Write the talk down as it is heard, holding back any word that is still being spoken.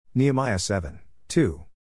Nehemiah 7, 2.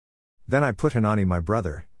 Then I put Hanani my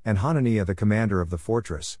brother, and Hananiah the commander of the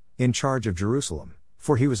fortress, in charge of Jerusalem,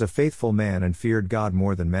 for he was a faithful man and feared God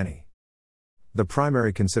more than many. The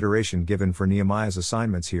primary consideration given for Nehemiah's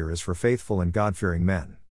assignments here is for faithful and God-fearing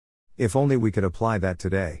men. If only we could apply that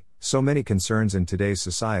today, so many concerns in today's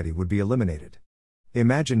society would be eliminated.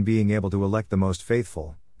 Imagine being able to elect the most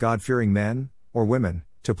faithful, God-fearing men, or women,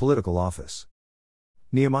 to political office.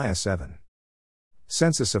 Nehemiah 7.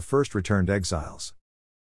 Census of first returned exiles.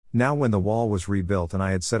 Now when the wall was rebuilt and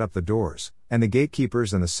I had set up the doors, and the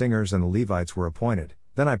gatekeepers and the singers and the Levites were appointed,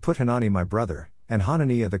 then I put Hanani my brother, and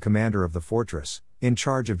Hananiah the commander of the fortress, in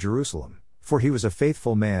charge of Jerusalem, for he was a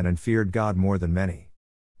faithful man and feared God more than many.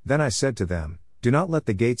 Then I said to them, Do not let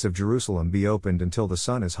the gates of Jerusalem be opened until the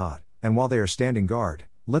sun is hot, and while they are standing guard,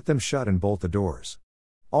 let them shut and bolt the doors.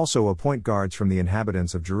 Also appoint guards from the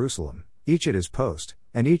inhabitants of Jerusalem, each at his post,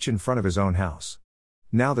 and each in front of his own house.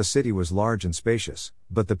 Now the city was large and spacious,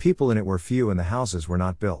 but the people in it were few and the houses were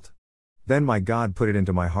not built. Then my God put it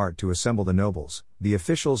into my heart to assemble the nobles, the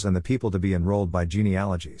officials and the people to be enrolled by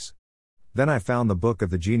genealogies. Then I found the book of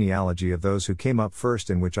the genealogy of those who came up first,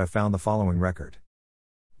 in which I found the following record.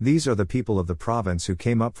 These are the people of the province who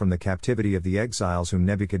came up from the captivity of the exiles whom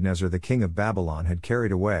Nebuchadnezzar the king of Babylon had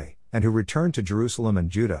carried away, and who returned to Jerusalem and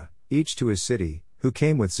Judah, each to his city, who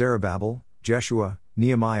came with Zerubbabel, Jeshua,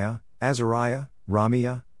 Nehemiah, Azariah,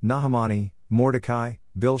 Ramiah, Nahamani, Mordecai,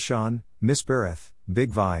 Bilshan, Mispereth,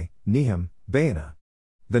 Bigvai, Nehum, Baana.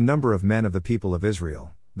 The number of men of the people of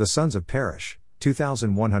Israel, the sons of Perish,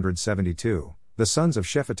 2,172, the sons of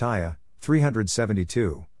Shephatiah,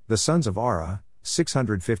 372, the sons of Ara,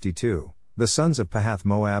 652, the sons of Pahath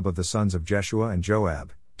Moab of the sons of Jeshua and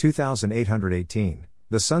Joab, 2,818,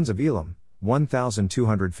 the sons of Elam,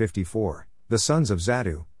 1,254, the sons of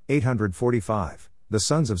Zaddu, 845, the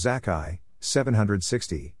sons of Zakkai,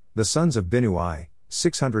 760, the sons of Binnui,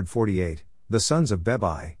 648, the sons of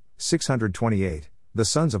Bebai, 628, the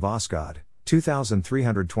sons of Asgad,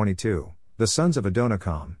 2,322, the sons of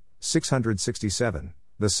Adonikam, 667,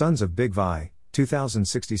 the sons of Bigvai,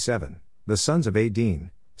 2,067, the sons of Adin,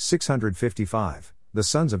 655, the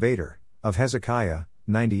sons of Ader, of Hezekiah,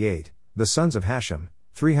 98, the sons of Hashem,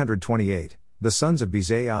 328, the sons of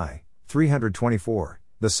Bezai, 324,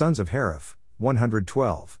 the sons of Hariph,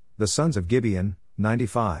 112, the sons of Gibeon,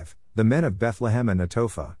 95, the men of Bethlehem and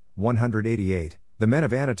Netophah, 188, the men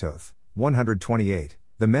of Anatoth, 128,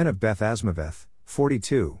 the men of Beth Asmaveth,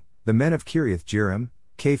 42, the men of Kiriath Jearim,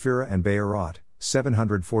 Kephirah and Beerot,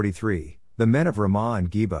 743, the men of Ramah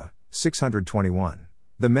and Geba, 621,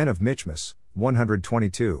 the men of Michmas,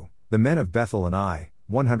 122, the men of Bethel and Ai,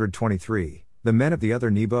 123, the men of the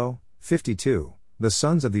other Nebo, 52, the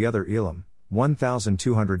sons of the other Elam,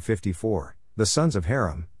 1,254, the sons of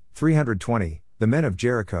Haram, 320, the men of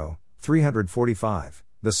Jericho, 345,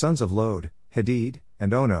 the sons of Lod, Hadid,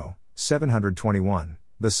 and Ono, 721,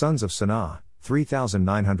 the sons of Sanaa,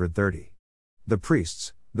 3,930. The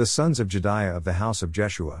priests, the sons of Jediah of the house of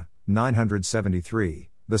Jeshua, 973,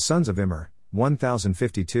 the sons of Immer,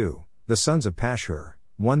 1,052, the sons of Pashhur,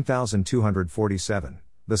 1,247,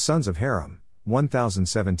 the sons of Haram,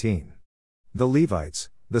 1,017. The Levites,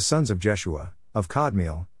 the sons of Jeshua, of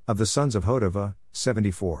Kadmiel, of the sons of Hodavah,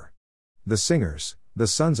 74. The singers, the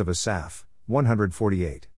sons of Asaph,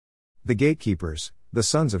 148. The gatekeepers, the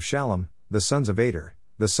sons of Shallum, the sons of Ader,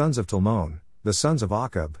 the sons of Talmon, the sons of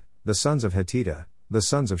Akub, the sons of Hatita, the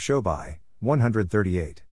sons of Shobai,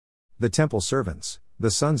 138. The temple servants,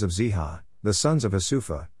 the sons of Ziha, the sons of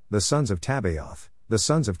Hasupha, the sons of Tabaoth, the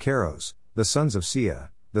sons of Keros, the sons of Sia,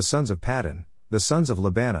 the sons of Paddan, the sons of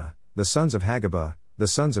Labana, the sons of Hagabah, the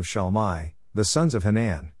sons of Shalmai, the sons of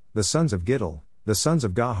Hanan, the sons of Giddel, the sons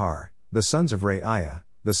of Gahar, the sons of Reiah,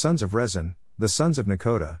 the sons of Rezin, the sons of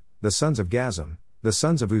Nakoda, the sons of Gazam, the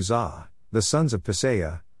sons of Uzzah, the sons of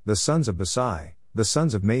Paseah, the sons of Basai, the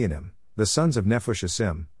sons of Maanim, the sons of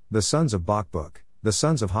Nephushasim, the sons of Bakbuk, the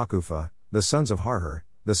sons of Hakupha, the sons of Harhur,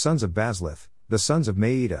 the sons of Baslith, the sons of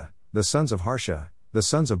Maida, the sons of Harsha, the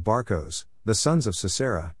sons of Barkos, the sons of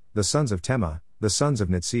Sisera, the sons of Tema, the sons of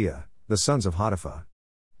Nitziah, the sons of Hatapha.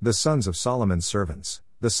 The sons of Solomon's servants,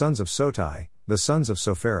 the sons of Sotai, the sons of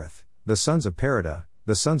Sophereth, the sons of Perida,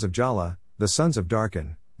 the sons of Jala, the sons of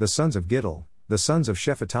Darkon, the sons of Giddel, the sons of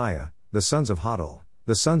Shephatiah, the sons of Hadal,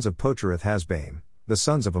 the sons of Pochereth Hasbaim, the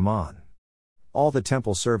sons of Ammon. All the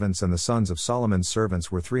temple servants and the sons of Solomon's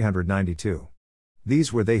servants were 392.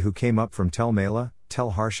 These were they who came up from Tel Melah,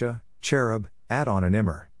 Tel Harsha, Cherub, Addon and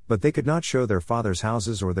Immer, but they could not show their fathers'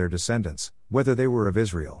 houses or their descendants, whether they were of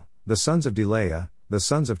Israel. The sons of Delaiah, the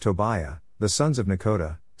sons of Tobiah, the sons of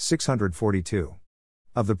Nakoda, 642.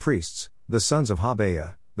 Of the priests, the sons of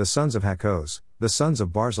Habeah, the sons of Hakkoz, the sons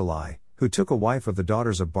of Barzillai, who took a wife of the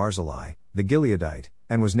daughters of Barzillai, the Gileadite,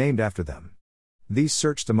 and was named after them. These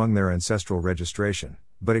searched among their ancestral registration,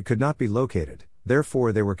 but it could not be located,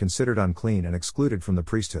 therefore they were considered unclean and excluded from the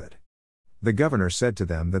priesthood. The governor said to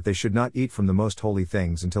them that they should not eat from the most holy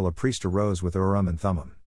things until a priest arose with Urim and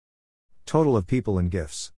Thummim. Total of people and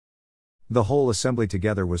gifts. The whole assembly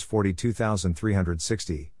together was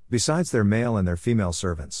 42,360, besides their male and their female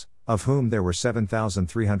servants, of whom there were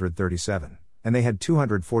 7,337, and they had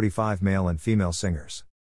 245 male and female singers.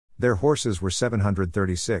 Their horses were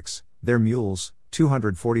 736, their mules,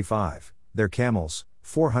 245, their camels,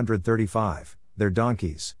 435, their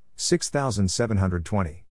donkeys,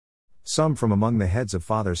 6,720. Some from among the heads of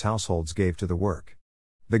fathers' households gave to the work.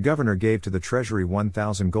 The governor gave to the treasury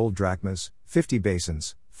 1,000 gold drachmas, 50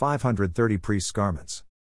 basins, 530 priests' garments.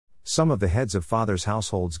 Some of the heads of fathers'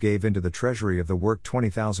 households gave into the treasury of the work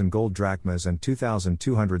 20,000 gold drachmas and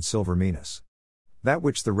 2,200 silver minas. That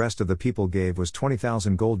which the rest of the people gave was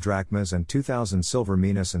 20,000 gold drachmas and 2,000 silver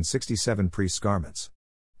minas and 67 priests' garments.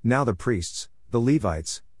 Now the priests, the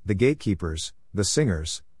Levites, the gatekeepers, the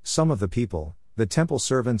singers, some of the people, the temple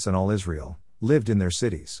servants and all Israel, lived in their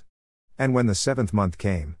cities. And when the 7th month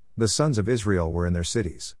came, the sons of Israel were in their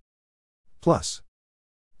cities. Plus.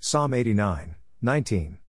 Psalm 89,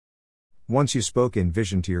 19. Once you spoke in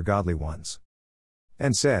vision to your godly ones.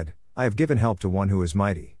 And said, I have given help to one who is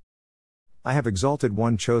mighty. I have exalted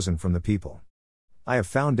one chosen from the people. I have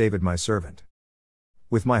found David my servant.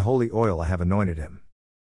 With my holy oil I have anointed him.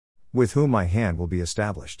 With whom my hand will be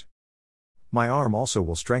established. My arm also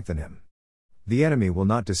will strengthen him. The enemy will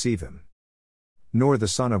not deceive him. Nor the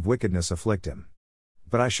son of wickedness afflict him.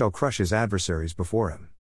 But I shall crush his adversaries before him.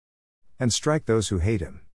 And strike those who hate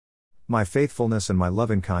him. My faithfulness and my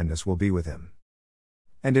lovingkindness will be with him.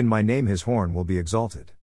 And in my name his horn will be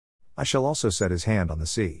exalted. I shall also set his hand on the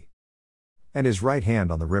sea. And his right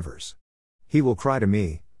hand on the rivers. He will cry to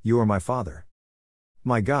me, You are my Father.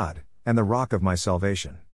 My God, and the rock of my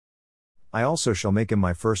salvation. I also shall make him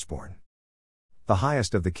my firstborn. The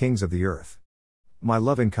highest of the kings of the earth. My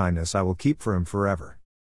lovingkindness I will keep for him forever.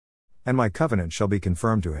 And my covenant shall be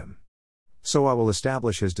confirmed to him. So I will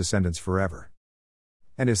establish his descendants forever.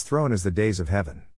 And his throne is the days of heaven.